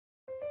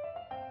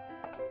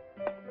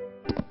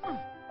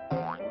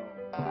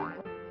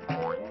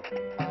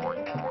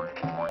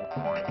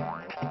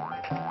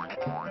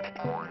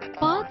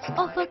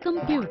of a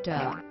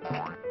computer.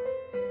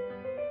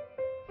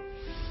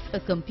 A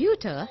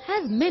computer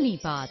has many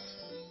parts,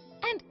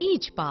 and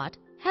each part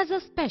has a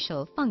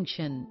special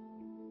function.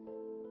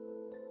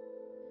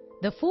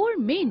 The four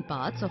main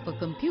parts of a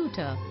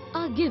computer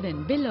are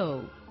given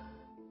below.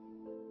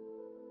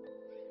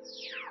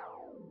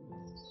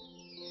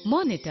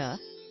 Monitor,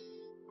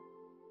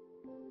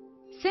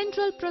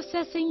 Central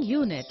Processing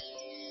Unit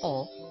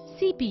or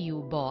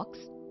CPU box,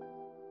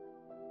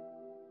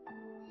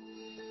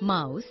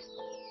 mouse,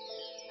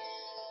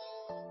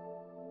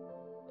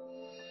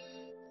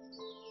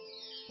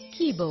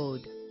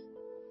 keyboard.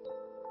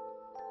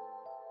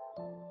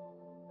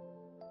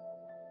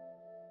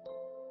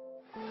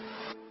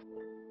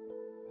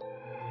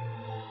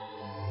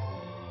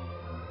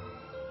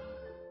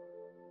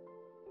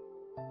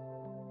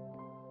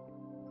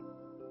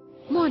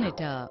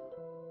 Monitor.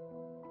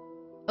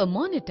 A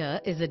monitor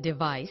is a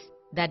device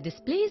that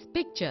displays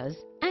pictures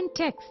and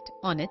text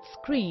on its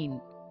screen.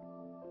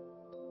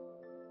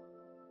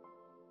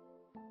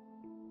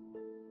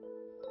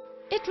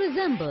 It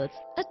resembles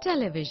a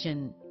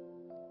television.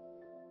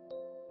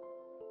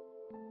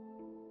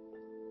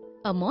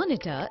 A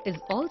monitor is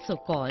also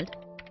called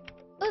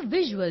a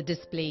visual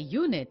display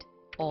unit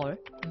or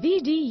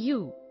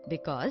VDU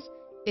because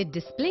it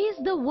displays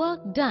the work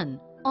done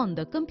on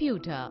the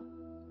computer.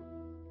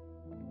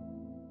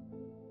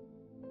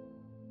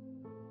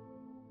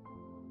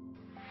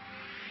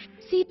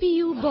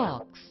 CPU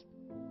box.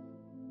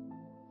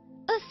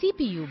 A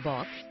CPU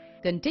box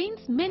contains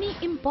many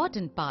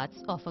important parts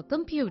of a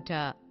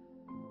computer.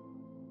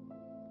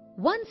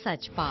 One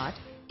such part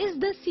is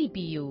the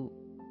CPU.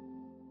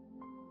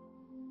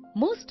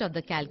 Most of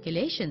the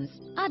calculations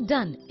are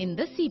done in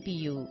the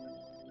CPU.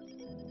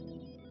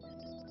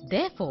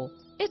 Therefore,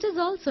 it is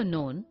also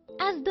known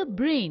as the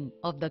brain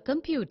of the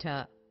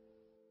computer.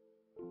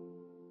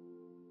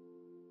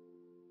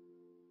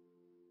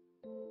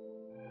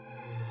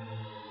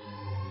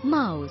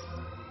 Mouse.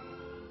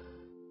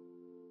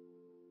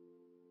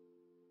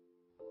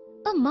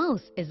 A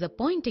mouse is a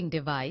pointing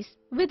device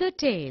with a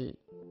tail.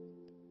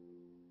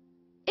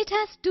 It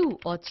has 2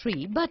 or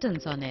 3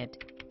 buttons on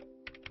it.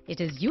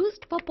 It is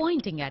used for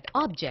pointing at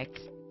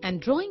objects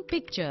and drawing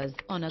pictures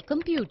on a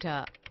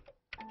computer.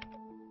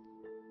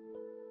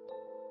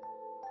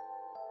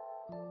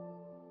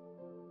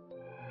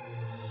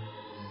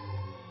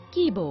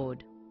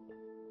 Keyboard.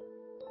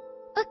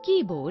 A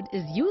keyboard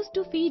is used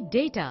to feed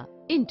data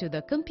into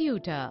the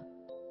computer.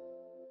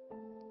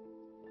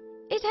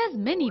 It has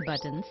many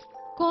buttons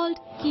called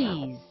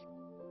keys.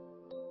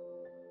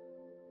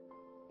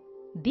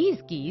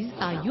 These keys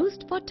are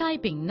used for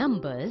typing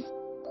numbers,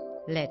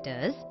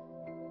 letters,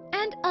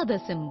 and other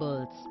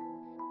symbols.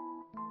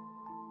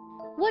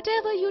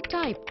 Whatever you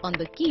type on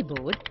the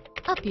keyboard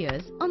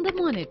appears on the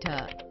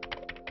monitor.